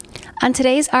On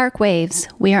today's ARC Waves,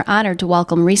 we are honored to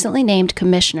welcome recently named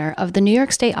Commissioner of the New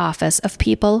York State Office of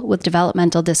People with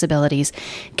Developmental Disabilities,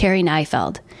 Carrie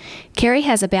Neifeld. Carrie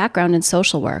has a background in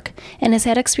social work and has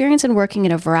had experience in working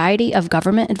in a variety of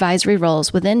government advisory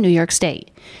roles within New York State,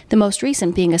 the most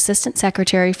recent being Assistant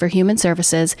Secretary for Human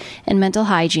Services and Mental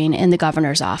Hygiene in the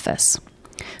Governor's Office.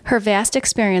 Her vast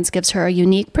experience gives her a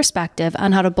unique perspective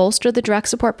on how to bolster the direct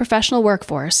support professional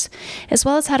workforce, as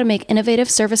well as how to make innovative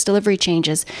service delivery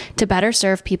changes to better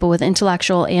serve people with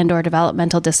intellectual and/or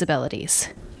developmental disabilities.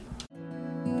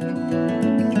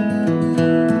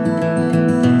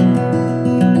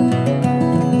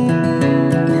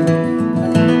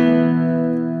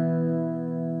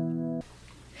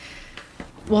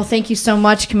 Well, thank you so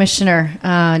much, Commissioner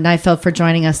Neifeld, for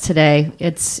joining us today.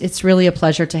 It's really a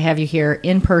pleasure to have you here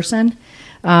in person.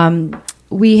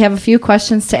 We have a few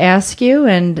questions to ask you,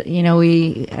 and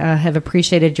we have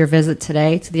appreciated your visit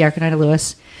today to the Arc-Oneida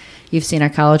Lewis. You've seen our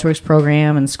College Works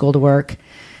program and School to Work,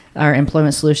 our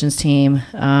Employment Solutions team.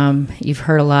 You've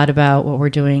heard a lot about what we're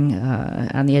doing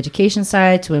on the education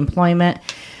side to employment.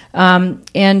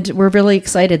 And we're really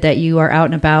excited that you are out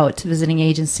and about visiting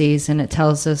agencies, and it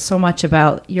tells us so much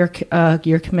about your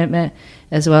commitment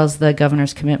as well as the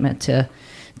governor's commitment to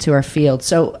our field.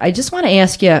 So I just want to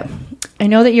ask you, I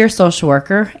know that you're a social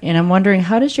worker, and I'm wondering,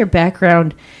 how does your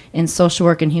background in social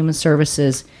work and human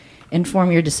services inform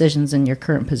your decisions in your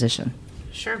current position?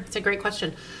 Sure, it's a great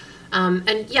question.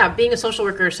 Being a social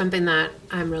worker is something that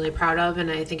I'm really proud of,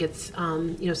 and I think it's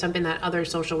something that other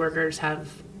social workers have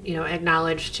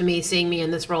acknowledged to me, seeing me in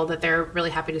this role, that they're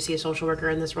really happy to see a social worker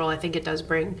in this role. I think it does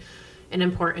bring an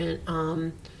important,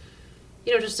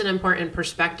 just an important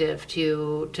perspective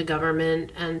to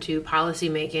government and to policy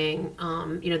making.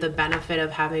 The benefit of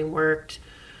having worked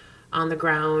on the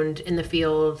ground in the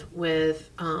field with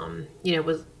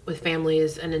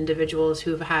families and individuals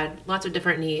who've had lots of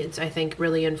different needs, I think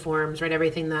really informs, right,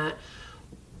 everything that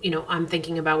I'm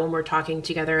thinking about when we're talking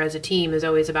together as a team is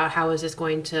always about how is this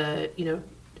going to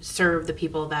serve the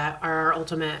people that are our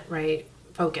ultimate, right,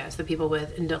 focus, the people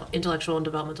with intellectual and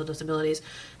developmental disabilities.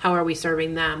 How are we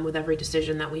serving them with every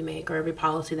decision that we make or every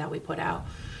policy that we put out?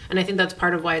 And I think that's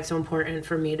part of why it's so important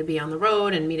for me to be on the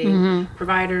road and meeting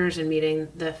providers and meeting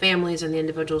the families and the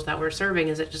individuals that we're serving,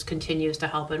 is it just continues to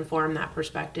help inform that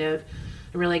perspective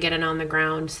and really get an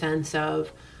on-the-ground sense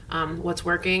of what's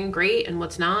working great and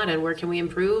what's not, and where can we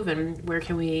improve, and where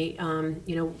can we,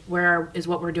 where is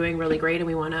what we're doing really great, and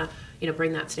we want to,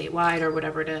 bring that statewide or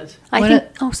whatever it is.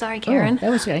 Sorry, Karen. That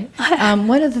was great.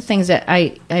 One of the things that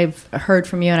I've heard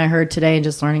from you, and I heard today and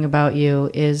just learning about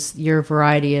you, is your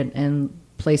variety and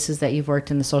places that you've worked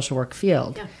in the social work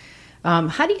field. Yeah.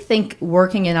 How do you think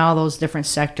working in all those different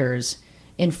sectors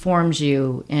informs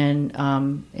you in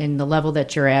the level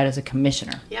that you're at as a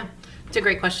commissioner? Yeah. It's a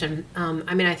great question.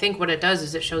 I think what it does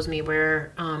is it shows me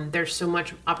where there's so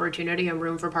much opportunity and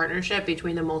room for partnership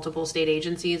between the multiple state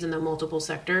agencies and the multiple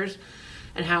sectors,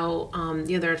 and how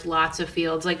there's lots of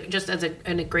fields. Like, just as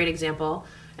a great example,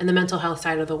 in the mental health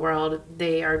side of the world,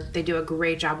 they do a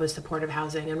great job with supportive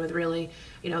housing and with really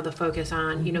the focus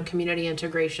on community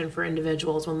integration for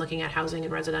individuals when looking at housing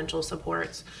and residential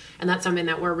supports, and that's something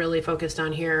that we're really focused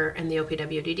on here in the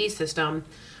OPWDD system.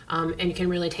 And can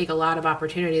really take a lot of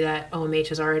opportunity that OMH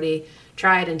has already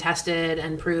tried and tested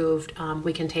and proved.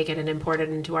 We can take it and import it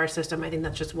into our system. I think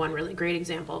that's just one really great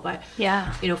example. But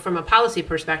yeah, from a policy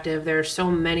perspective, there's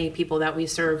so many people that we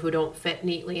serve who don't fit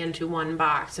neatly into one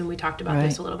box, and we talked about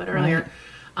this a little bit earlier. Right.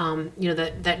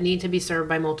 That need to be served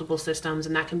by multiple systems,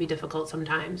 and that can be difficult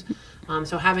sometimes.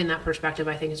 So having that perspective,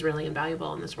 I think, is really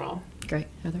invaluable in this role. Great.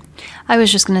 Heather? I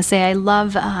was just going to say, I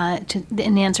love,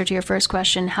 in answer to your first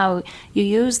question, how you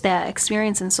use that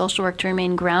experience in social work to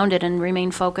remain grounded and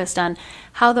remain focused on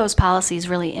how those policies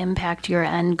really impact your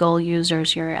end goal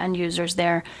users, your end users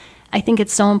there. I think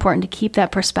it's so important to keep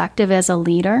that perspective as a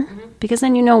leader, because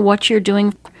then what you're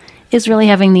doing is really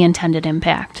having the intended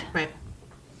impact. Right.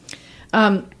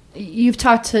 You've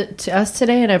talked to us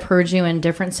today, and I've heard you in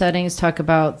different settings talk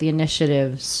about the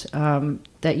initiatives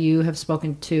that you have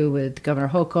spoken to with Governor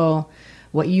Hochul,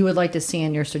 what you would like to see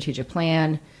in your strategic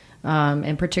plan,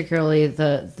 and particularly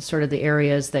the sort of the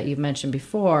areas that you've mentioned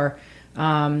before.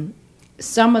 Some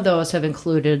of those have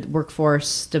included workforce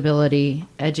stability,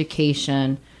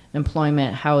 education,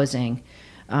 employment, housing.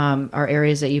 Are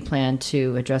areas that you plan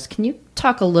to address. Can you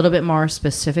talk a little bit more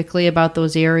specifically about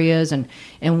those areas and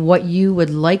what you would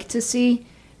like to see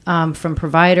from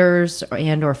providers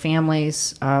and or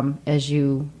families as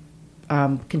you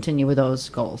continue with those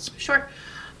goals? Sure.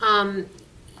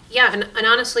 Yeah, and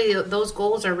honestly, those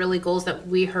goals are really goals that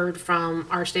we heard from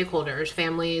our stakeholders,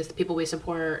 families, the people we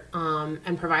support,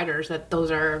 and providers, that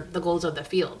those are the goals of the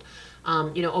field.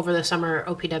 Over the summer,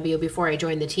 OPW, before I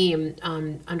joined the team,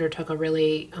 undertook a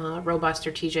really robust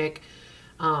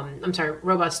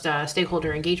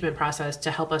stakeholder engagement process to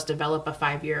help us develop a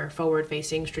 5-year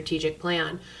forward-facing strategic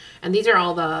plan. And these are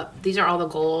all the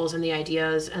goals and the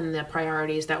ideas and the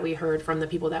priorities that we heard from the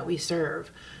people that we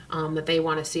serve, that they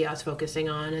want to see us focusing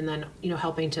on, and then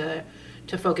helping to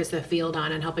focus the field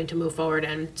on and helping to move forward.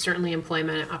 And certainly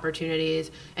employment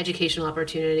opportunities, educational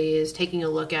opportunities, taking a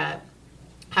look at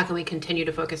how can we continue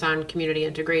to focus on community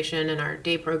integration and our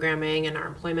day programming and our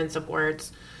employment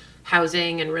supports,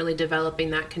 housing, and really developing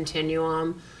that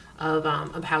continuum of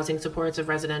housing supports, of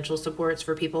residential supports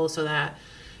for people, so that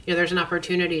there's an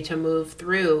opportunity to move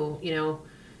through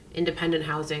independent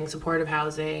housing, supportive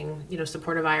housing,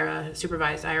 supportive IRA,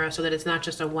 supervised IRA, so that it's not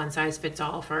just a one size fits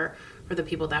all for the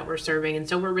people that we're serving. And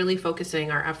so we're really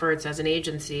focusing our efforts as an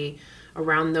agency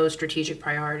around those strategic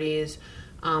priorities,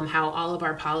 how all of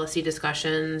our policy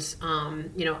discussions,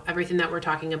 everything that we're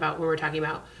talking about when we're talking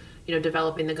about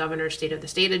developing the governor's state of the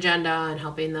state agenda and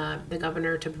helping the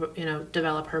governor to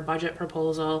develop her budget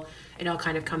proposal, it all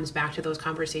kind of comes back to those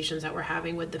conversations that we're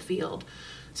having with the field.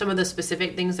 Some of the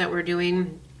specific things that we're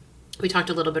doing, we talked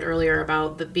a little bit earlier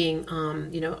about the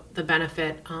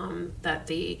benefit that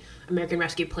the American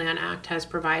Rescue Plan Act has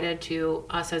provided to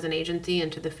us as an agency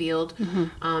and to the field,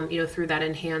 through that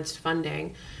enhanced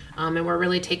funding. And we're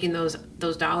really taking those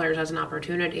dollars as an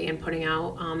opportunity and putting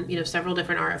out, several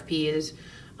different RFPs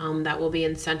that will be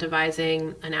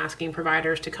incentivizing and asking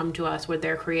providers to come to us with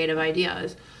their creative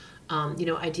ideas,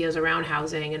 ideas around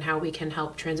housing and how we can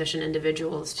help transition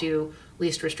individuals to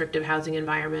least restrictive housing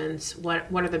environments.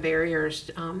 What are the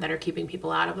barriers that are keeping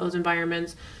people out of those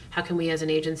environments? How can we as an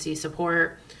agency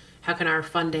support? How can our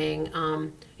funding,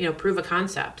 prove a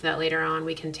concept that later on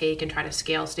we can take and try to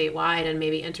scale statewide and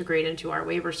maybe integrate into our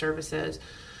waiver services?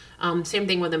 Same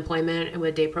thing with employment and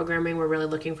with day programming. We're really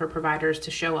looking for providers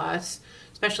to show us,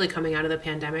 especially coming out of the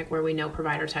pandemic, where we know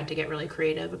providers had to get really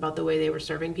creative about the way they were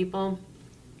serving people.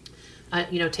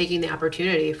 Taking the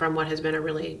opportunity from what has been a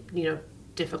really,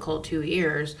 difficult 2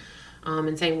 years,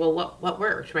 and saying, well, what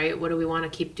worked, right? What do we want to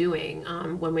keep doing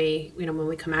when we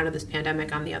come out of this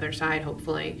pandemic on the other side,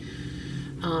 hopefully.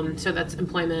 So that's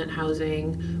employment,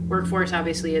 housing, workforce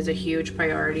obviously is a huge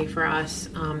priority for us.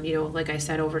 Like I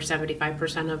said, over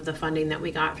 75% of the funding that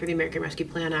we got through the American Rescue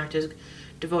Plan Act is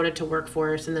devoted to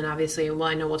workforce. And then obviously,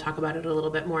 I know we'll talk about it a little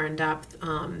bit more in depth.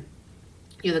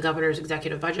 The governor's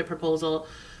executive budget proposal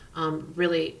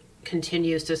really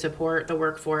continues to support the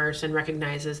workforce and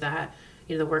recognizes that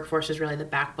the workforce is really the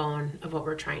backbone of what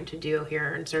we're trying to do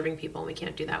here and serving people, and we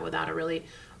can't do that without a really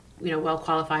well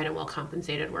qualified and well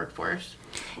compensated workforce.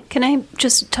 Can I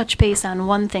just touch base on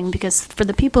one thing, because for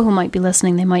the people who might be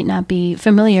listening, they might not be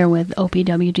familiar with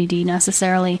OPWDD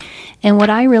necessarily, and what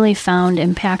I really found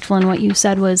impactful in what you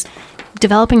said was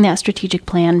developing that strategic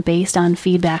plan based on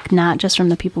feedback, not just from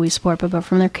the people we support, but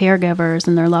from their caregivers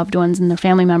and their loved ones and their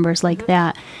family members like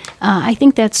that. I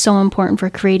think that's so important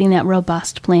for creating that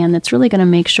robust plan that's really going to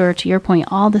make sure, to your point,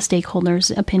 all the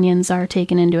stakeholders' opinions are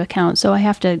taken into account. So I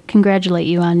have to congratulate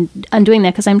you on doing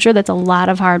that, because I'm sure that's a lot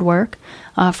of hard work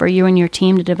for you and your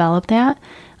team to develop that,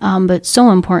 but so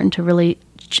important to really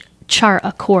chart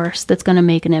a course that's going to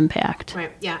make an impact.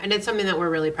 Right. Yeah. And it's something that we're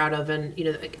really proud of. And,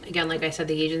 again, like I said,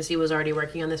 the agency was already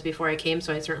working on this before I came,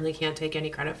 so I certainly can't take any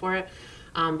credit for it.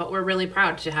 But we're really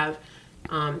proud to have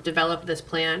developed this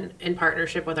plan in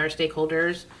partnership with our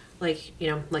stakeholders, like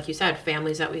you said,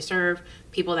 families that we serve,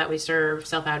 people that we serve,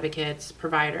 self-advocates,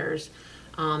 providers,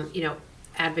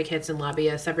 advocates and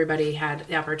lobbyists. Everybody had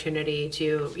the opportunity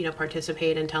to,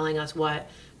 participate in telling us what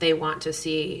they want to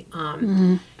see.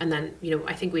 And then,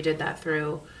 I think we did that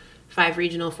through 5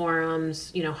 regional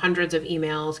forums, hundreds of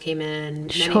emails came in,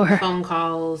 many phone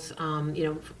calls,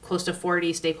 close to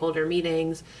 40 stakeholder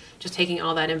meetings, just taking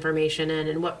all that information in.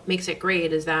 And what makes it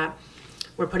great is that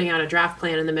we're putting out a draft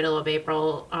plan in the middle of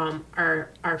April.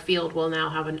 Our field will now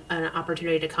have an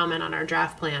opportunity to comment on our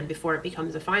draft plan before it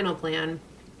becomes a final plan.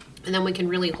 And then we can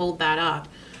really hold that up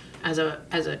as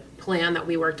a plan that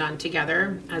we worked on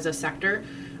together as a sector,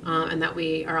 and that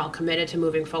we are all committed to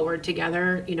moving forward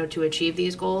together, to achieve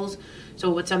these goals.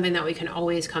 So it's something that we can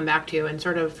always come back to, and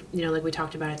sort of, like we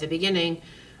talked about at the beginning,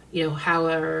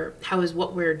 how is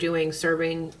what we're doing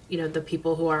serving, the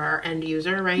people who are our end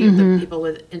user, right? The people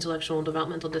with intellectual and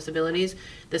developmental disabilities.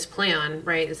 This plan,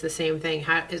 right, is the same thing.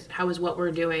 How is what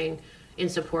we're doing in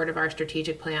support of our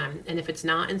strategic plan? And if it's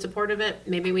not in support of it,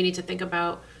 maybe we need to think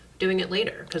about doing it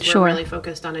later, because Sure. we're really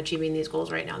focused on achieving these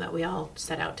goals right now that we all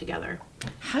set out together.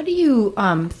 How do you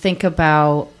think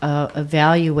about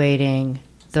evaluating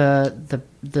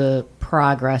the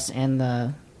progress and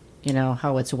the,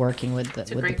 how it's working with the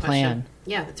Great plan? question.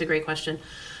 Yeah, that's a great question.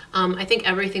 I think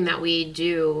everything that we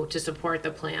do to support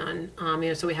the plan,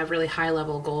 so we have really high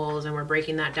level goals, and we're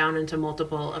breaking that down into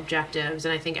multiple objectives.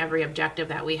 And I think every objective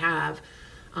that we have,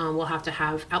 we'll have to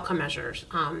have outcome measures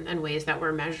and ways that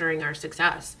we're measuring our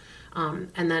success.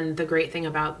 And then the great thing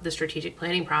about the strategic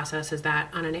planning process is that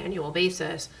on an annual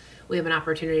basis, we have an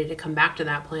opportunity to come back to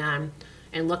that plan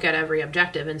and look at every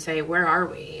objective and say, where are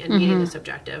we in meeting this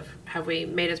objective? Have we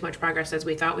made as much progress as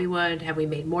we thought we would? Have we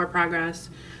made more progress?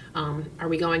 Are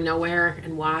we going nowhere,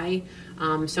 and why?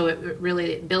 So it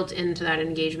really built into that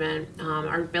engagement,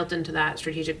 or built into that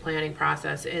strategic planning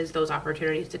process, is those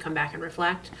opportunities to come back and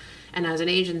reflect. And as an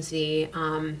agency,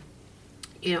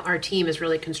 our team is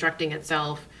really constructing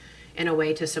itself in a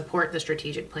way to support the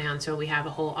strategic plan. So we have a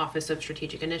whole Office of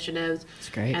Strategic Initiatives. That's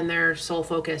great. And their sole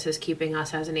focus is keeping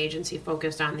us as an agency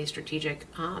focused on these strategic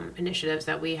initiatives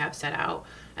that we have set out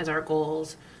as our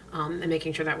goals, and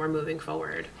making sure that we're moving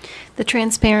forward. The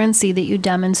transparency that you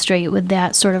demonstrate with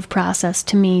that sort of process,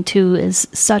 to me, too, is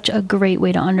such a great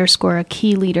way to underscore a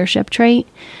key leadership trait,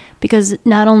 because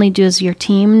not only does your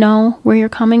team know where you're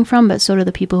coming from, but so do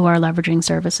the people who are leveraging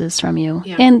services from you.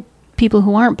 Yeah. And people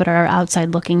who aren't but are outside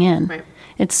looking in. Right.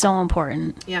 It's so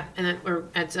important. Yeah, and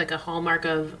it's like a hallmark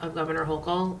of Governor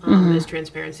Hochul, is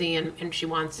transparency, and she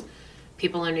wants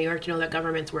people in New York to know that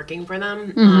government's working for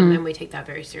them, and we take that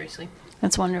very seriously.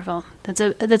 That's wonderful. That's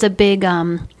a big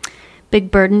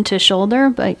big burden to shoulder,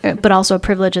 but also a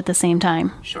privilege at the same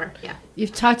time. Sure, yeah.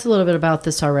 You've talked a little bit about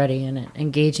this already, and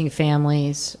engaging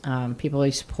families, people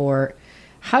you support.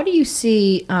 How do you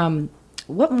see,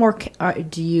 what more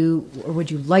do you, or would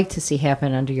you like to see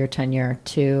happen under your tenure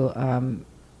to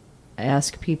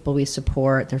ask people we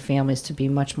support, their families, to be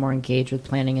much more engaged with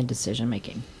planning and decision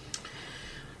making?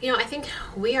 I think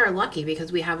we are lucky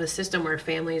because we have a system where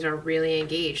families are really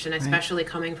engaged, and especially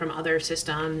coming from other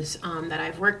systems that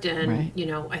I've worked in,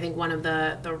 Right. I think one of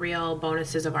the real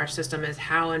bonuses of our system is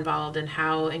how involved and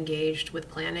how engaged with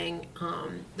planning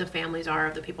the families are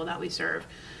of the people that we serve.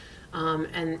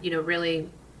 And, really,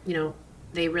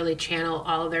 they really channel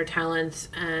all of their talents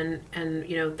and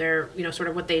their, sort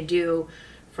of what they do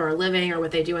for a living or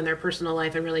what they do in their personal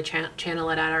life, and really channel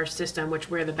it at our system, which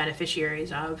we're the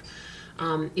beneficiaries of.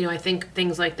 I think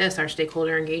things like this, our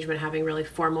stakeholder engagement, having really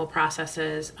formal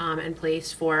processes in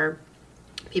place for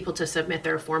people to submit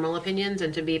their formal opinions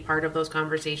and to be part of those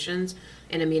conversations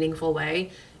in a meaningful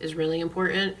way, is really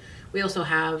important. We also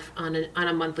have on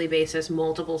a monthly basis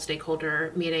multiple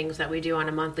stakeholder meetings that we do on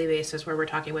a monthly basis, where we're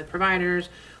talking with providers,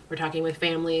 we're talking with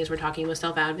families, we're talking with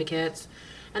self-advocates.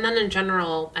 And then in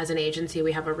general, as an agency,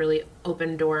 we have a really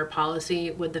open door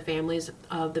policy with the families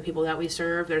of the people that we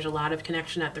serve. There's a lot of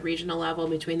connection at the regional level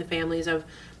between the families of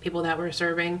people that we're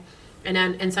serving. And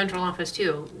then in central office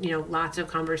too, lots of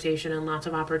conversation and lots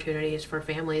of opportunities for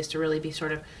families to really be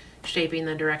sort of shaping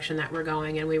the direction that we're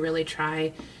going. And we really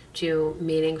try to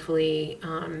meaningfully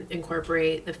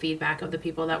incorporate the feedback of the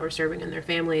people that we're serving and their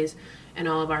families in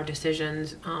all of our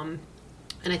decisions. And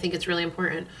I think it's really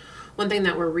important. One thing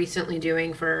that we're recently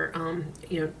doing for,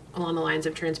 along the lines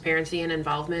of transparency and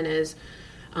involvement is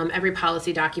every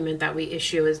policy document that we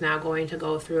issue is now going to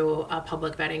go through a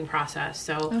public vetting process.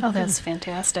 So, Oh, that's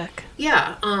fantastic.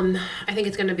 yeah, I think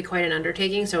it's going to be quite an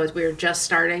undertaking. So as we're just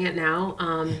starting it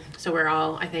now, so we're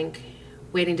all, I think,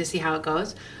 waiting to see how it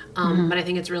goes. But I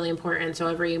think it's really important. So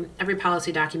every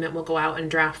policy document will go out in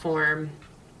draft form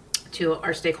to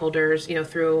our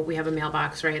stakeholders, we have a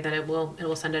mailbox, right, that it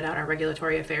will send it out. Our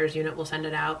regulatory affairs unit will send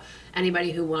it out.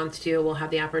 Anybody who wants to will have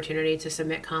the opportunity to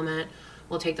submit comment.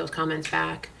 We'll take those comments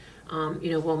back.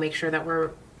 We'll make sure that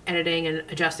we're editing and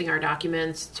adjusting our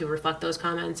documents to reflect those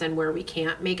comments, and where we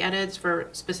can't make edits for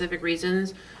specific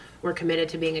reasons, we're committed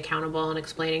to being accountable and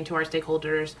explaining to our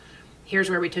stakeholders, here's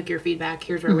where we took your feedback,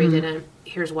 here's where we didn't,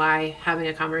 here's why, having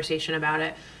a conversation about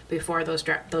it before those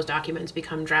documents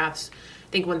become drafts.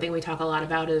 I think one thing we talk a lot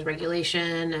about is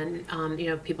regulation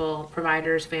and, people,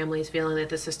 providers, families feeling that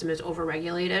the system is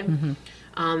overregulated.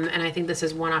 And I think this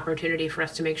is one opportunity for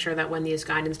us to make sure that when these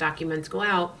guidance documents go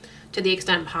out, to the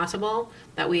extent possible,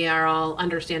 that we are all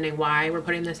understanding why we're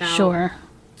putting this out. Sure.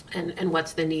 And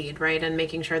what's the need, right? And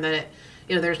making sure that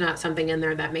there's not something in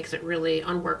there that makes it really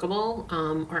unworkable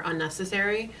or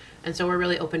unnecessary. And so we're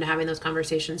really open to having those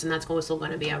conversations, and that's also going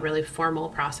to be a really formal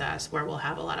process where we'll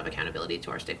have a lot of accountability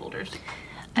to our stakeholders.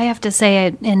 I have to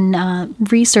say, in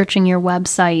researching your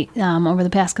website over the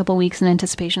past couple of weeks in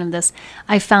anticipation of this,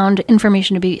 I found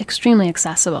information to be extremely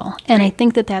accessible. And I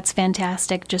think that that's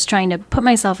fantastic, just trying to put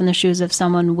myself in the shoes of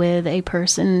someone with a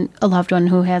person, a loved one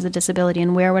who has a disability,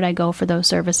 and where would I go for those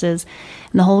services.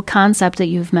 And the whole concept that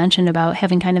you've mentioned about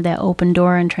having kind of that open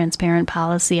door and transparent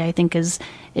policy, I think is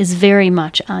very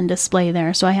much on display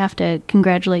there. So I have to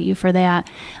congratulate you for that.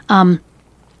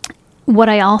 What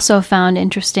I also found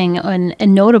interesting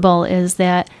and notable is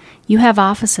that you have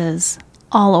offices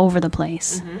all over the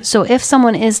place. Mm-hmm. So if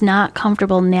someone is not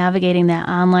comfortable navigating that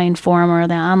online forum or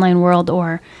that online world,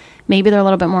 or maybe they're a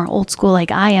little bit more old school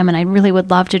like I am, and I really would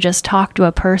love to just talk to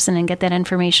a person and get that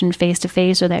information face to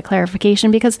face or that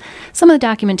clarification, because some of the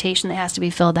documentation that has to be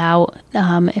filled out,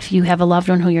 if you have a loved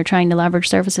one who you're trying to leverage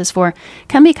services for,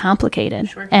 can be complicated.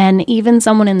 Sure. And even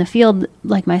someone in the field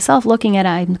like myself looking at it,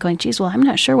 I'm going, geez, well, I'm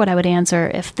not sure what I would answer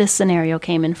if this scenario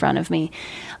came in front of me.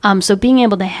 So being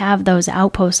able to have those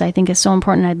outposts, I think, is so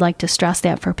important. I'd like to stress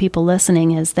that for people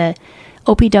listening, is that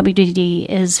OPWDD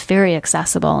is very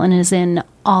accessible and is in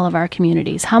all of our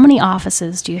communities. How many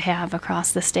offices do you have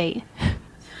across the state?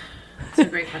 That's a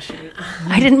great question.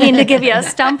 I didn't mean to give you a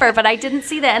stumper, but I didn't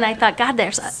see that, and I thought, God,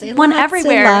 there's one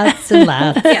everywhere. Lots and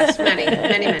lots. Yes, many.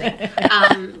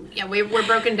 Yeah, we're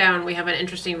broken down. We have an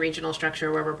interesting regional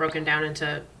structure where we're broken down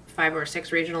into 5 or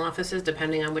 6 regional offices,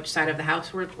 depending on which side of the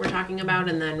house we're talking about.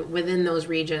 And then within those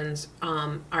regions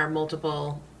are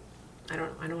multiple, I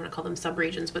don't want to call them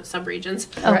sub-regions, but sub-regions.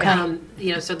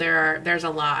 Okay. So there's a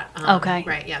lot. Okay.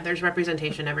 Right, yeah, there's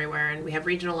representation everywhere. And we have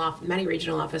many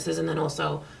regional offices, and then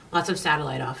also lots of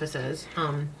satellite offices.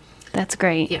 That's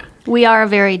great. Yeah. We are a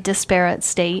very disparate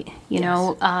state,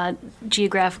 Yes.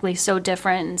 geographically so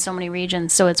different in so many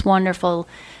regions. So it's wonderful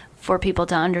for people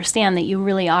to understand that you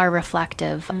really are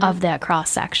reflective of that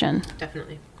cross-section.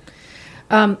 Definitely.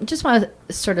 Just want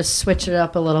to sort of switch it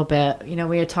up a little bit.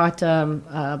 We had talked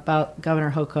about Governor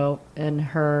Hochul and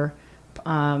her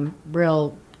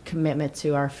real commitment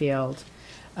to our field.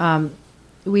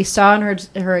 We saw in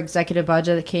her executive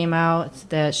budget that came out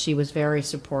that she was very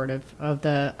supportive of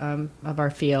of our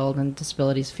field and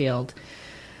disabilities field.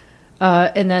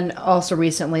 And then also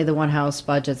recently the One House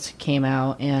budgets came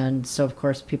out, and so of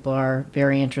course people are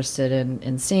very interested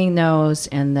in seeing those,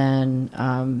 and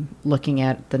then looking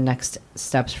at the next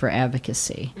steps for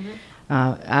advocacy.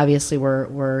 Mm-hmm. Obviously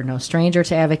we're no stranger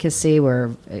to advocacy. We're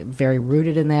very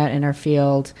rooted in that in our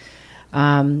field.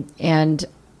 And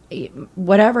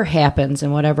whatever happens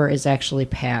and whatever is actually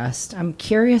passed, I'm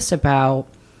curious about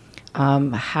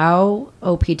how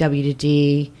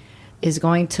OPWDD is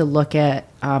going to look at,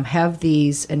 have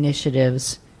these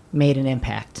initiatives made an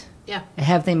impact? Yeah.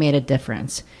 Have they made a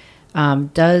difference?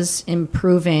 Does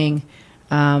improving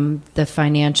the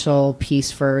financial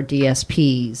piece for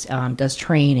DSPs, does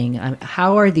training,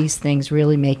 how are these things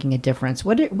really making a difference?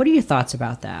 What are your thoughts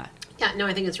about that? Yeah, no,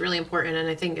 I think it's really important, and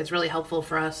I think it's really helpful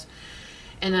for us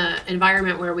in an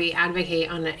environment where we advocate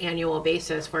on an annual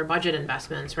basis for budget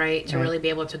investments, right? To really be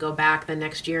able to go back the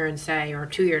next year and say, or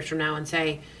 2 years from now and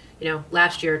say,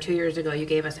 last year, 2 years ago, you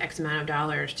gave us X amount of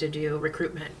dollars to do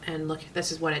recruitment, and look,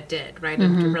 this is what it did, right?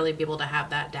 And to really be able to have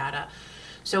that data.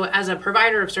 So as a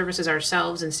provider of services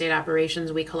ourselves in state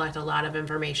operations, we collect a lot of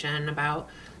information about,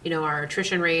 our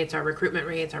attrition rates, our recruitment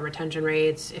rates, our retention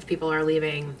rates, if people are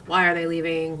leaving, why are they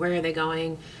leaving, where are they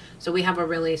going? So we have a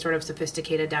really sort of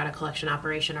sophisticated data collection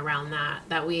operation around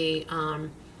that we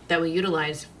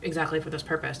utilize exactly for this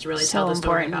purpose, to really tell the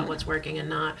story about what's working and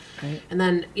not. Right. And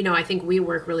then, I think we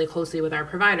work really closely with our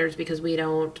providers because we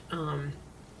don't,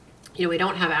 we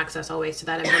don't have access always to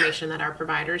that information that our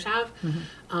providers have.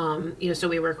 Mm-hmm. So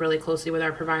we work really closely with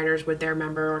our providers, with their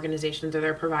member organizations or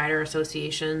their provider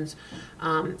associations.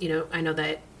 I know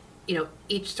that,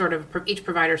 each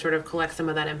provider sort of collects some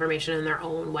of that information in their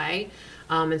own way.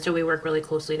 And so we work really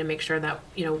closely to make sure that,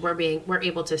 we're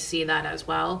able to see that as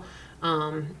well.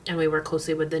 And we work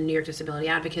closely with the New York Disability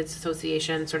Advocates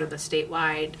Association, sort of the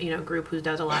statewide, group who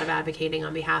does a lot of advocating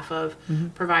on behalf of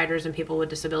providers and people with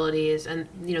disabilities. And,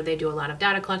 they do a lot of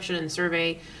data collection and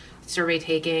survey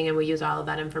taking, and we use all of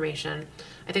that information.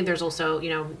 I think there's also,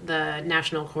 the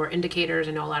national core indicators.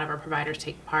 I know a lot of our providers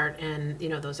take part in,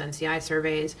 those NCI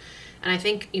surveys. And I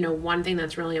think, one thing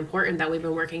that's really important that we've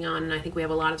been working on, and I think we have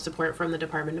a lot of support from the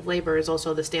Department of Labor, is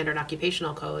also the standard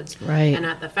occupational codes. Right. And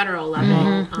at the federal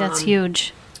level. That's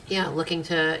huge. Yeah, looking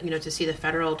to, to see the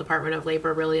federal Department of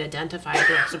Labor really identify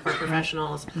direct support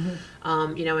professionals,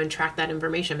 and track that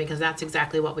information, because that's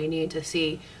exactly what we need to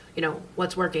see,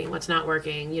 what's working, what's not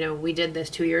working. We did this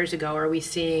 2 years ago. Are we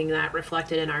seeing that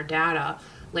reflected in our data?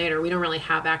 later. We don't really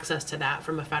have access to that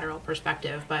from a federal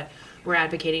perspective, but we're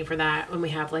advocating for that. And we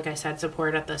have, like I said,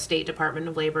 support at the State Department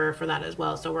of Labor for that as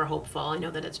well. So we're hopeful. I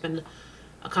know that it's been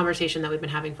a conversation that we've been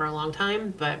having for a long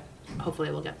time, but hopefully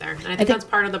we'll get there. And I think that's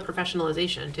part of the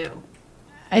professionalization too.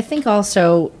 I think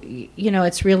also,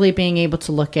 it's really being able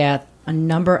to look at a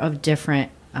number of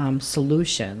different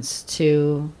solutions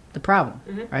to the problem,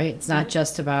 right? It's not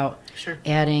just about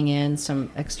adding in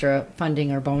some extra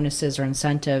funding or bonuses or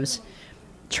incentives.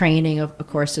 Training, of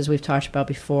course, as we've talked about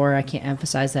before, I can't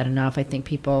emphasize that enough. I think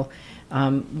people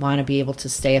want to be able to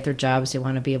stay at their jobs. They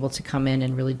want to be able to come in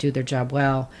and really do their job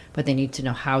well, but they need to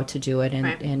know how to do it.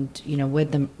 And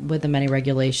with the many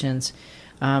regulations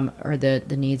or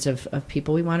the needs of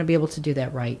people, we want to be able to do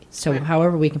that right. So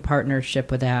however we can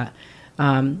partnership with that.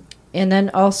 And then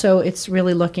also it's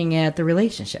really looking at the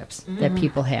relationships that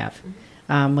people have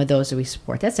with those that we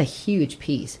support. That's a huge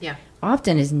piece. Yeah.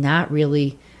 Often is not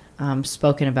really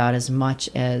spoken about as much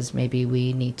as maybe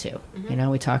we need to.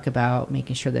 We talk about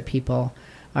making sure that people,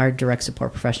 our direct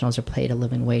support professionals, are paid a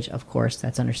living wage. Of course,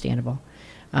 that's understandable.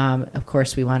 Of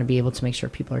course, we want to be able to make sure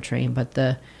people are trained,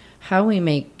 but how we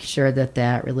make sure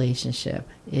that relationship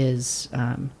is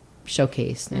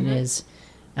showcased and is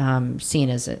seen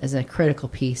as a critical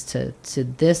piece to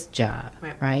this job,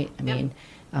 right? I mean,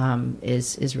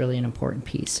 is really an important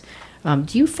piece. What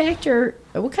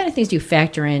kind of things do you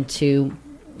factor into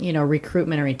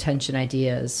recruitment or retention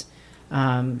ideas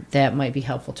that might be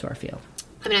helpful to our field?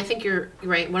 I mean, I think you're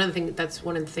right. One of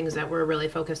the things that we're really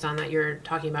focused on that you're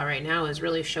talking about right now is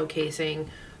really showcasing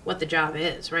what the job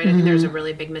is, right? I think there's a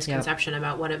really big misconception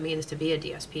about what it means to be a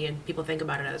DSP, and people think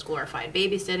about it as glorified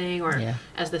babysitting or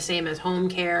as the same as home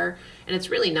care, and it's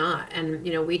really not. And,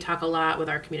 we talk a lot with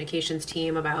our communications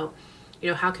team about,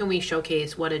 how can we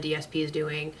showcase what a DSP is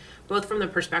doing, both from the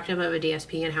perspective of a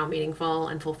DSP and how meaningful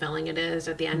and fulfilling it is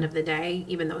at the end of the day,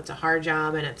 even though it's a hard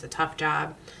job and it's a tough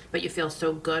job, but you feel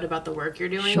so good about the work you're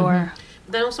doing. Sure.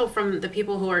 But then also from the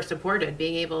people who are supported,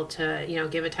 being able to,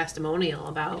 give a testimonial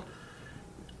about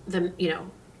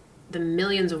the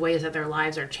millions of ways that their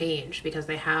lives are changed because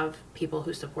they have people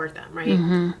who support them, right?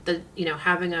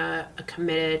 Having a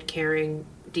committed, caring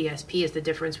DSP is the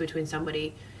difference between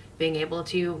somebody being able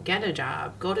to get a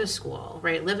job, go to school,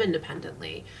 right, live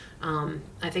independently.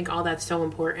 I think all that's so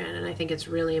important, and I think it's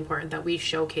really important that we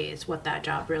showcase what that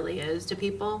job really is to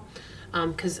people.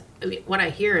 Because what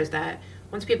I hear is that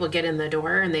once people get in the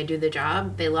door and they do the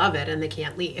job, they love it and they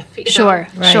can't leave. Sure.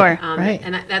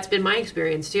 And that's been my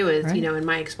experience too, is, in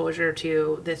my exposure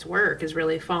to this work is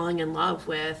really falling in love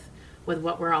with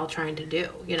what we're all trying to do,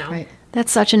 Right.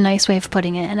 That's such a nice way of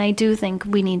putting it. And I do think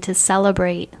we need to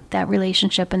celebrate that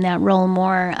relationship and that role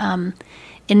more.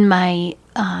 In my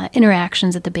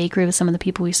interactions at the bakery with some of the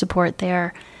people we support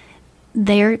there,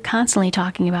 they're constantly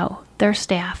talking about their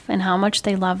staff and how much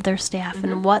they love their staff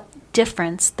and what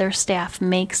difference their staff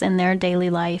makes in their daily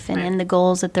life and in the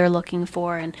goals that they're looking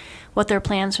for and what their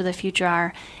plans for the future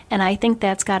are. And I think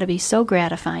that's got to be so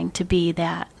gratifying to be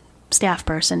that staff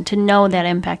person, to know that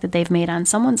impact that they've made on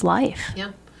someone's life.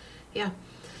 Yeah.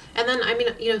 And then, I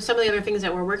mean, some of the other things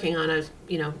that we're working on is,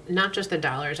 not just the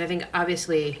dollars. I think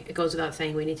obviously it goes without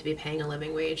saying we need to be paying a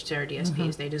living wage to our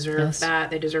DSPs. They deserve that.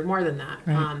 They deserve more than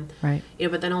that. Right.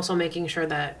 But then also making sure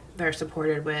that they're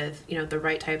supported with, the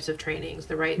right types of trainings,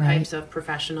 the right types of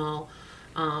professional,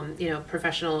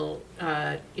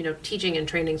 teaching and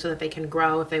training so that they can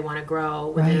grow if they want to grow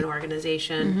within an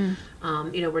organization.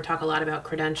 We talk a lot about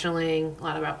credentialing, a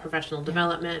lot about professional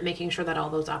development, making sure that all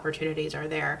those opportunities are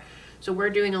there. So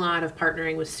we're doing a lot of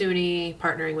partnering with SUNY,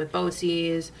 partnering with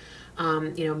BOCES,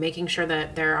 making sure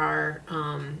that there are,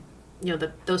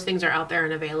 those things are out there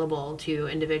and available to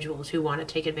individuals who want to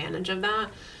take advantage of that.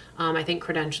 I think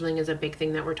credentialing is a big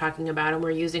thing that we're talking about, and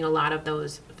we're using a lot of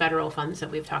those federal funds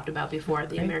that we've talked about before,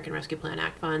 the American Rescue Plan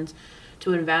Act funds,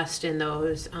 to invest in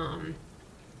those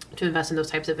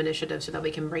types of initiatives so that we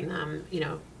can bring them,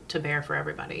 to bear for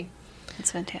everybody.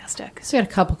 That's fantastic. So we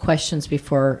got a couple questions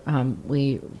before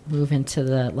we move into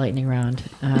the lightning round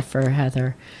for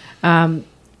Heather. One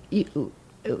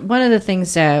of the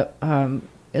things that,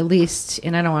 at least,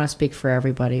 and I don't want to speak for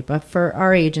everybody, but for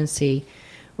our agency,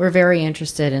 we're very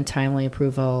interested in timely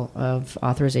approval of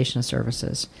authorization of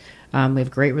services. We have a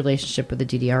great relationship with the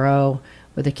DDRO,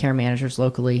 with the care managers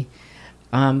locally.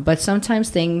 But sometimes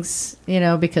things,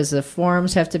 because the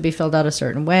forms have to be filled out a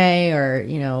certain way or,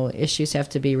 issues have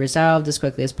to be resolved as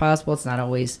quickly as possible. It's not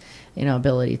always,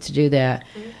 ability to do that.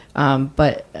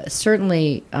 But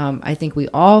certainly, I think we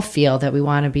all feel that we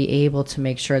want to be able to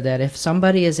make sure that if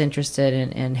somebody is interested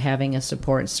in having a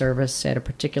support service at a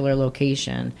particular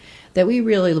location, that we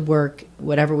really work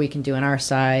whatever we can do on our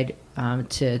side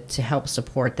to help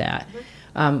support that.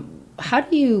 How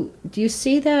do you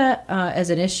see that as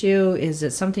an issue? Is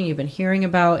it something you've been hearing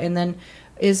about? And then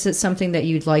is it something that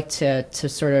you'd like to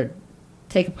sort of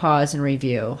take a pause and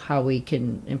review how we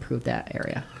can improve that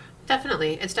area?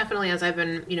 Definitely. It's definitely, as I've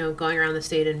been, going around the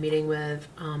state and meeting with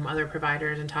other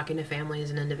providers and talking to families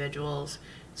and individuals,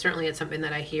 certainly it's something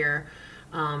that I hear.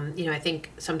 I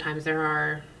think sometimes there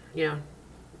are,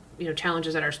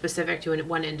 challenges that are specific to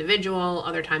one individual.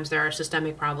 Other times there are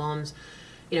systemic problems.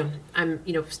 I'm,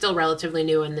 still relatively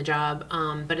new in the job,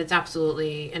 but it's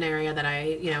absolutely an area that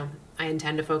I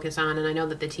intend to focus on, and I know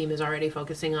that the team is already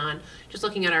focusing on just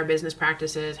looking at our business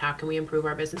practices. How can we improve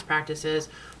our business practices?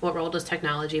 What role does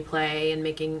technology play in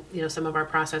making some of our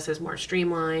processes more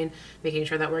streamlined, making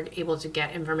sure that we're able to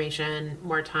get information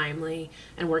more timely,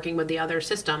 and working with the other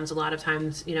systems. A lot of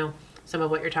times, some of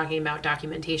what you're talking about,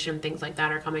 documentation, things like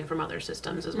that, are coming from other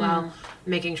systems as well.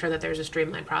 Making sure that there's a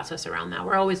streamlined process around that.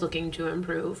 We're always looking to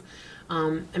improve.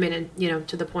 To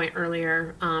the point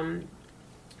earlier,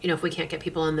 if we can't get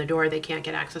people in the door, they can't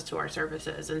get access to our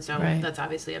services. And so That's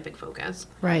obviously a big focus.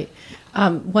 Right.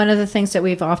 One of the things that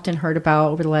we've often heard about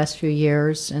over the last few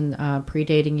years, and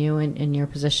predating you in your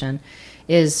position,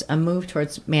 is a move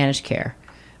towards managed care.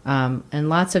 And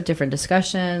lots of different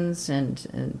discussions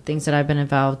and things that I've been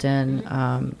involved in.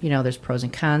 There's pros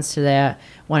and cons to that.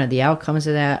 One of the outcomes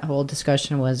of that whole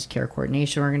discussion was care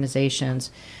coordination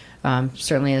organizations.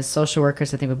 Certainly as social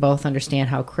workers, I think we both understand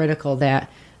how critical that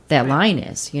line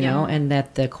is, and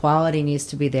that the quality needs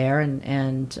to be there,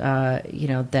 and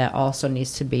that also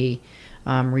needs to be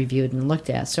reviewed and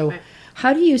looked at. So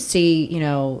how do you see,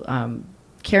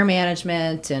 care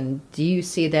management, and do you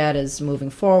see that as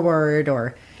moving forward,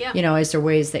 or, is there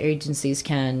ways that agencies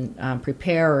can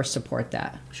prepare or support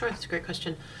that? Sure, that's a great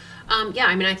question.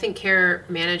 I think care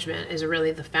management is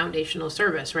really the foundational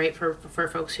service, right, for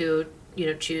folks who,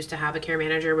 choose to have a care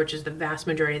manager, which is the vast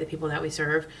majority of the people that we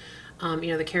serve.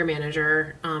 The care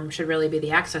manager should really be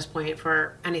the access point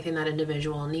for anything that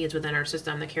individual needs within our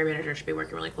system. The care manager should be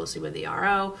working really closely with the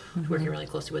RO, working really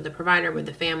closely with the provider, with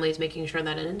the families, making sure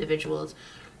that an individual's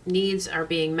needs are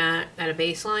being met at a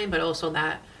baseline, but also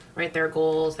that, their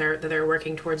goals, that they're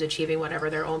working towards achieving whatever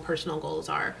their own personal goals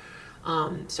are.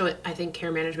 I think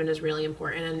care management is really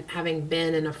important. And having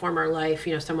been in a former life,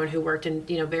 someone who worked in,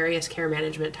 various care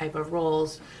management type of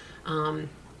roles, I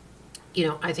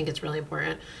think it's really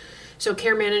important. So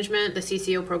care management, the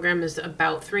CCO program is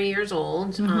about 3 years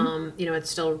old. It's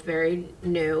still very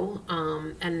new.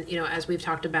 As we've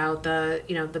talked about,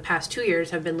 the past 2 years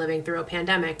have been living through a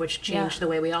pandemic, which changed the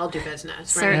way we all do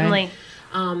business. Right? Certainly.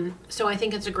 So I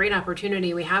think it's a great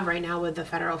opportunity we have right now with the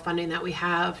federal funding that we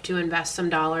have to invest some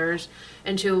dollars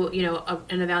into,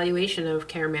 an evaluation of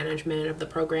care management of the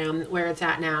program, where it's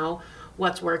at now,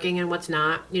 what's working and what's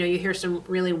not. You hear some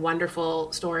really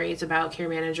wonderful stories about care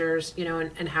managers,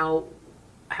 and how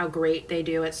great they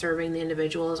do at serving the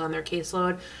individuals on their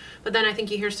caseload. But then I think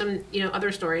you hear some,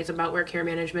 other stories about where care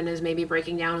management is maybe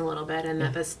breaking down a little bit, and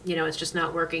that this, it's just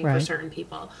not working for certain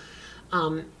people.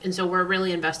 And so we're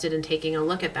really invested in taking a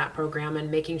look at that program and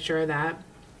making sure that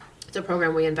it's a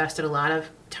program we invested a lot of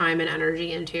time and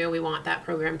energy into. We want that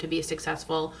program to be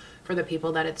successful for the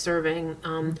people that it's serving.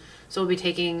 So we'll be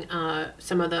taking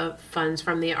some of the funds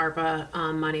from the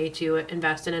ARPA money to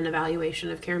invest in an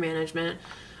evaluation of care management,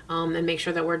 and make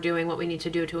sure that we're doing what we need to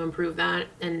do to improve that,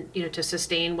 and to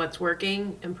sustain what's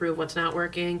working, improve what's not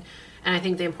working. And I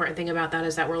think the important thing about that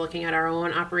is that we're looking at our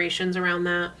own operations around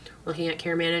that, looking at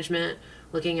care management,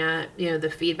 looking at the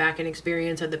feedback and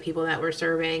experience of the people that we're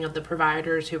serving, of the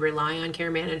providers who rely on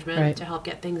care management to help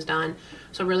get things done.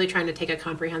 So really trying to take a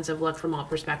comprehensive look from all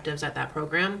perspectives at that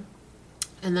program.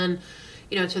 And then,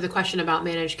 to the question about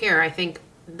managed care, I think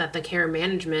that the care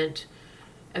management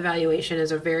evaluation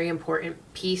is a very important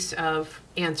piece of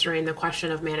answering the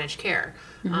question of managed care.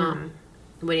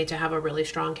 We need to have a really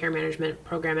strong care management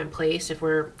program in place if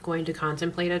we're going to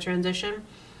contemplate a transition.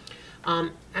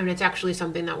 It's actually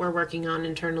something that we're working on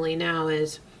internally now,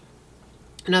 is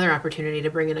another opportunity to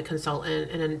bring in a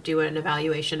consultant and then do an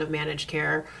evaluation of managed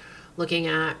care, looking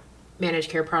at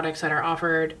managed care products that are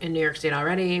offered in New York State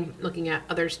already, looking at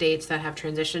other states that have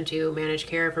transitioned to managed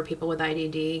care for people with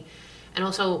IDD, and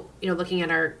also, looking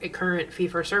at our current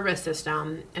fee-for-service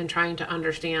system and trying to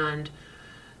understand,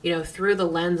 through the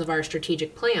lens of our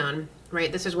strategic plan,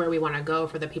 right, this is where we want to go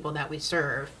for the people that we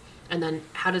serve. And then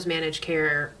how does managed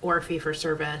care or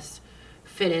fee-for-service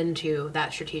fit into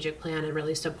that strategic plan and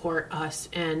really support us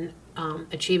in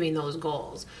achieving those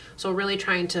goals? So really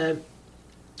trying to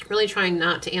really trying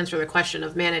not to answer the question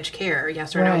of managed care,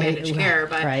 yes or no managed care,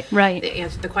 but Right.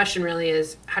 the question really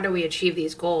is, how do we achieve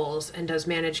these goals, and does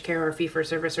managed care or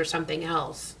fee-for-service or something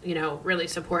else, really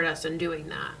support us in doing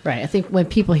that? Right. I think when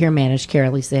people hear managed care,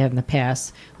 at least they have in the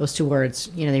past, those two words,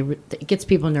 it gets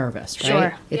people nervous, right?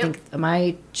 Sure. They Yep. think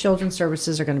my children's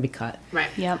services are going to be cut. Right.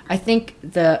 Yep. I think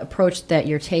the approach that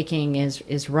you're taking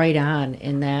is right on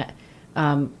in that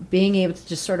being able to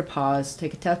just sort of pause,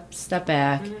 take a step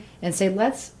back, and say,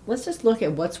 let's just look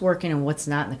at what's working and what's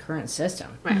not in the current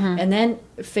system, Right. and then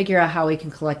figure out how we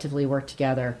can collectively work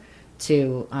together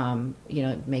to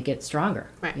make it stronger.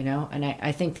 Right. And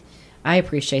I think I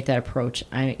appreciate that approach.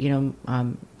 I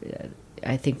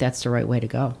think that's the right way to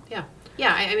go. Yeah.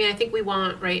 Yeah, I mean, I think we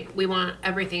want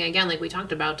everything, again, like we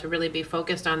talked about, to really be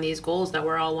focused on these goals that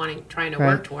we're all trying to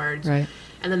work towards. Right.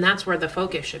 And then that's where the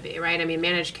focus should be, right? I mean,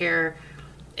 managed care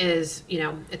is,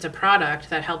 it's a product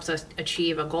that helps us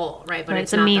achieve a goal, right? But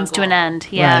It's a not the means to goal. an end.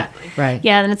 Yeah. Right.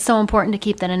 Yeah, and it's so important to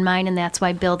keep that in mind, and that's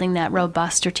why building that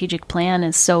robust strategic plan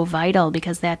is so vital,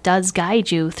 because that does guide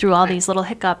you through all these little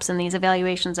hiccups and these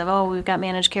evaluations of, we've got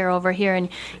managed care over here, and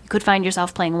you could find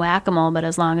yourself playing whack-a-mole, but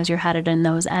as long as you're headed in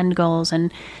those end goals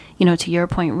and, to your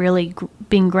point, really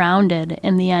being grounded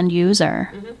in the end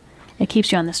user, it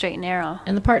keeps you on the straight and narrow.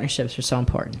 And the partnerships are so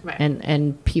important, Right.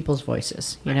 and people's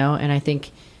voices, and I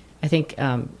think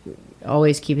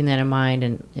always keeping that in mind,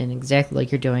 and exactly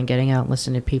like you're doing, getting out and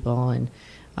listening to people,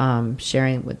 and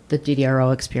sharing with the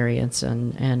DDRO experience,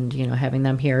 and having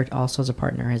them here also as a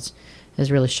partner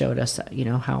has really showed us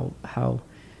how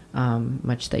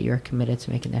much that you're committed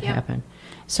to making that happen.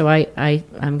 So I'm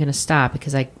going to stop,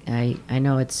 because I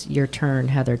know it's your turn,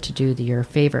 Heather, to do your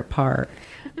favorite part.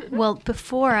 Well,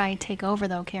 before I take over,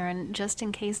 though, Karen, just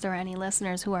in case there are any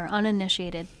listeners who are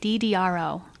uninitiated,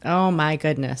 DDRO. Oh, my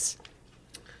goodness.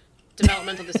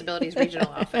 Developmental Disabilities Regional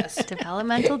Office.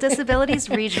 Developmental Disabilities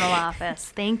Regional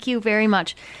Office. Thank you very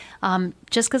much.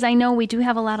 Just because I know we do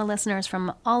have a lot of listeners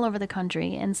from all over the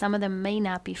country, and some of them may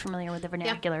not be familiar with the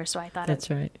vernacular, so I thought That's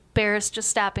right. bears just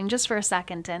stopping just for a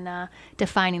second and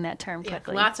defining that term Yeah,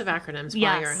 quickly. lots of acronyms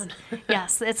flying around.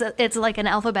 Yes, it's like an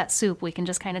alphabet soup. We can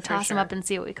just kind of toss them sure. up and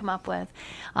see what we come up with.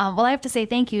 Well, I have to say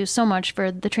thank you so much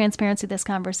for the transparency of this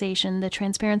conversation, the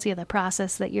transparency of the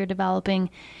process that you're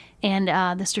developing, and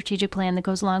the strategic plan that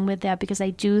goes along with that, because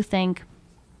I do think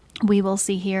we will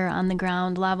see here on the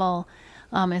ground level,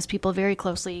 as people very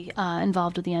closely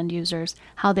involved with the end users,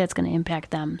 how that's going to impact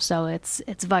them. So it's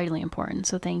vitally important.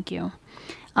 So thank you.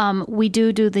 We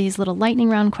do these little lightning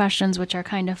round questions, which are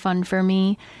kind of fun for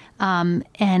me,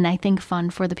 and I think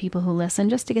fun for the people who listen,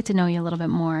 just to get to know you a little bit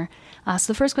more.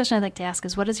 So the first question I'd like to ask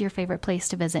is, what is your favorite place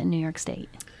to visit in New York State?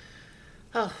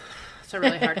 Oh, it's a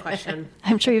really hard question.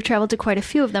 I'm sure you've traveled to quite a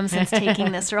few of them since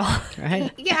taking this role. Right.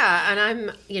 Yeah,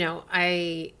 and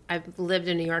I've lived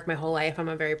in New York my whole life. I'm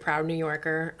a very proud New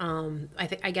Yorker.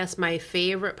 I guess my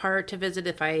favorite part to visit,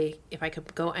 if I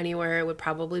could go anywhere, it would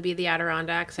probably be the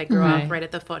Adirondacks. I grew up right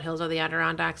at the foothills of the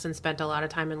Adirondacks and spent a lot of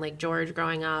time in Lake George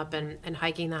growing up, and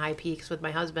hiking the high peaks with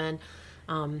my husband.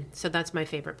 So that's my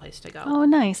favorite place to go. Oh,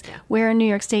 nice. Yeah. Where in New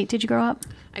York State did you grow up?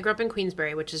 I grew up in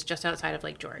Queensbury, which is just outside of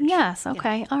Lake George. Yes.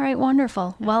 Okay. All right.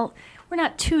 Wonderful. Well, we're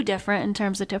not too different in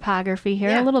terms of topography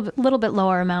here. Yeah. A little bit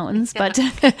lower mountains, but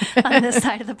on this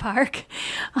side of the park.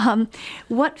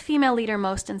 What female leader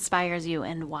most inspires you,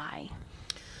 and why?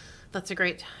 That's a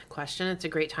great question. It's a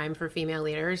great time for female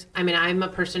leaders. I mean, I'm a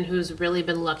person who's really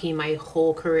been lucky my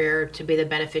whole career to be the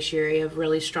beneficiary of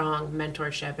really strong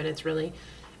mentorship, and it's really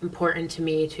important to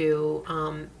me to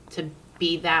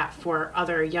be that for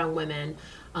other young women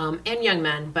and young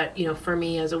men. But for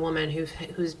me as a woman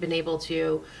who's been able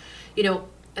to,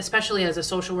 especially as a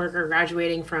social worker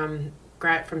graduating from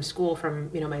school from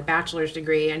my bachelor's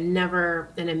degree, I never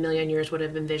in a million years would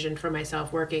have envisioned for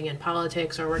myself working in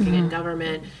politics or working in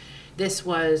government. This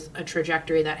was a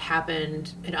trajectory that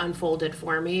happened. It unfolded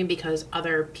for me because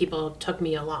other people took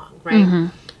me along,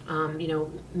 right?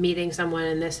 Meeting someone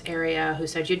in this area who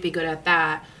said, you'd be good at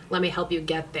that, let me help you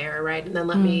get there, right? And then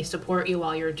let me support you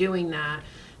while you're doing that,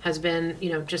 has been,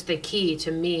 just the key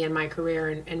to me in my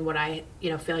career, and what I,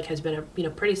 feel like has been a,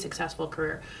 pretty successful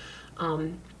career.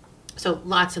 So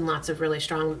lots and lots of really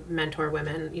strong mentor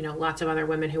women, lots of other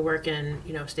women who work in,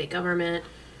 state government.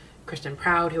 Kristen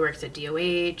Proud, who works at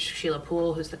DOH, Sheila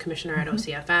Poole, who's the commissioner at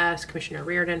OCFS, Commissioner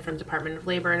Reardon from Department of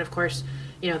Labor, and of course,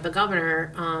 the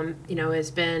governor,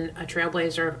 has been a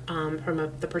trailblazer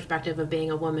from the perspective of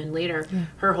being a woman leader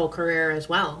her whole career as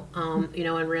well, and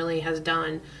really has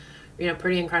done,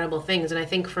 pretty incredible things. And I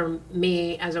think for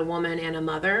me as a woman and a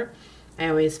mother, I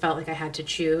always felt like I had to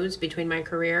choose between my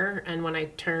career. And when I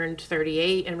turned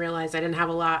 38 and realized I didn't have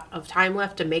a lot of time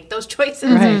left to make those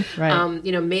choices, Right.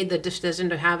 made the decision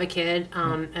to have a kid,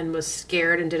 and was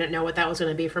scared and didn't know what that was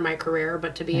going to be for my career.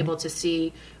 But to be able to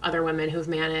see other women who've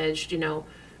managed,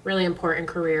 really important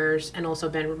careers and also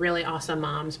been really awesome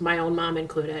moms, my own mom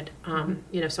included,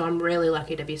 so I'm really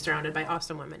lucky to be surrounded by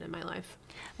awesome women in my life.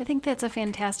 I think that's a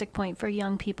fantastic point for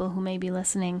young people who may be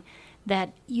listening,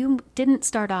 that you didn't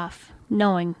start off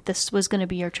knowing this was going to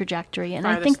be your trajectory. And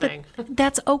I think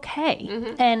that's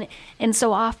okay. And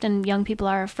so often young people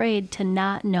are afraid to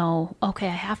not know, okay,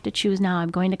 I have to choose now.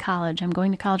 I'm going to college. I'm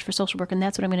going to college for social work, and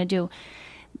that's what I'm going to do.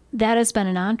 That has been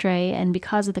an entree, and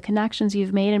because of the connections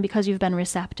you've made and because you've been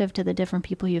receptive to the different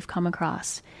people you've come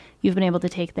across, you've been able to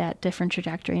take that different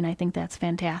trajectory, and I think that's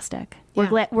fantastic.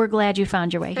 Yeah. We're glad you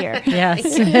found your way here.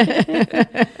 Yes.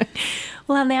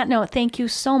 Well, on that note, thank you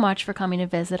so much for coming to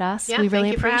visit us. Yeah, we really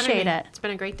thank you for having appreciate me. it. It's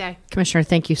been a great day. Commissioner,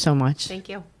 thank you so much. Thank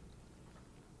you.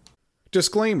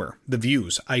 Disclaimer: the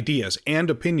views, ideas, and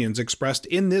opinions expressed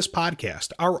in this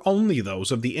podcast are only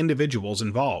those of the individuals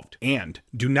involved and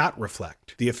do not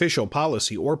reflect the official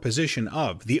policy or position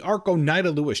of the ARC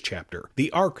Oneida Lewis Chapter, the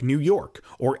ARC New York,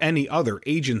 or any other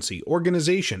agency,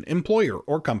 organization, employer,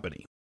 or company.